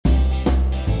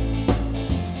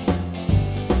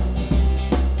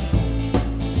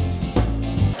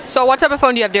So what type of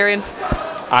phone do you have, Darian?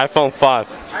 iPhone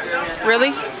 5. Really?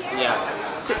 Yeah.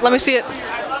 Let me see it.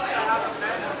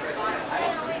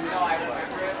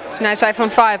 It's a nice iPhone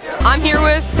 5. I'm here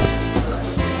with...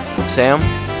 Sam?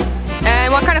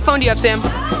 And what kind of phone do you have, Sam?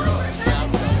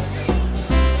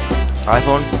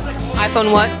 iPhone?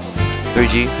 iPhone what?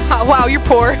 3G. Oh, wow, you're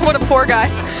poor. What a poor guy.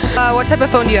 What type of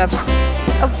phone do you have?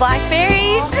 A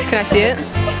BlackBerry? Can I see it?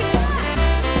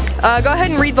 Go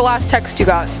ahead and read the last text you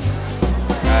got.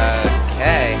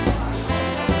 Okay.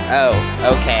 Oh,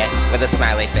 okay. With a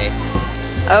smiley face.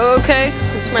 Oh, okay.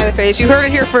 With a smiley face. You heard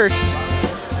it here first.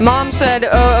 Mom said,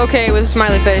 oh, okay, with a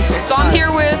smiley face. So I'm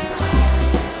here with...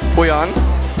 Boyan.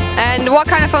 And what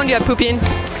kind of phone do you have, Poopien?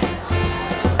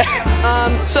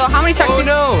 So how many texts... Oh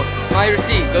no! My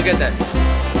receipt. Go get that.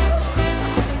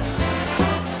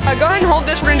 Go ahead and hold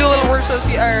this. We're gonna do a little word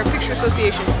picture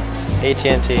association.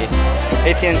 AT&T.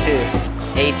 AT&T.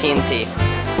 AT&T.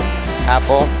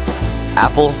 Apple.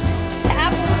 Apple. The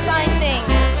Apple sign thing.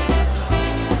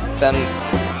 Some,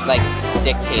 like,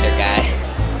 dictator guy.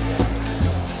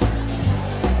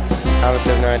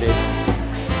 Honestly, I have no idea.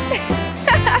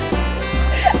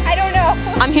 I don't know.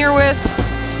 I'm here with...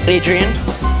 Adrian.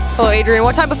 Hello, Adrian.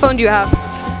 What type of phone do you have?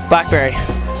 BlackBerry.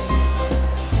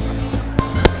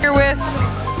 Here with...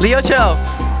 Leo Cho.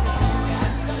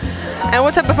 And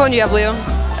what type of phone do you have, Leo?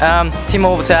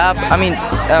 T-Mobile Tab.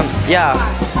 Yeah.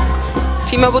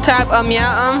 T-Mobile Tab,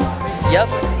 Yep.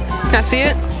 Can I see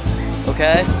it?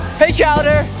 Okay. Hey,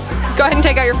 Chowder. Go ahead and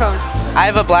take out your phone. I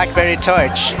have a BlackBerry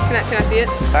Torch. Can I see it?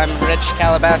 So I'm rich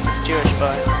Calabasas Jewish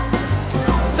boy.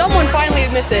 Someone finally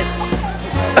admits it.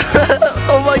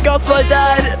 Oh my God, it's my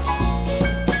dad.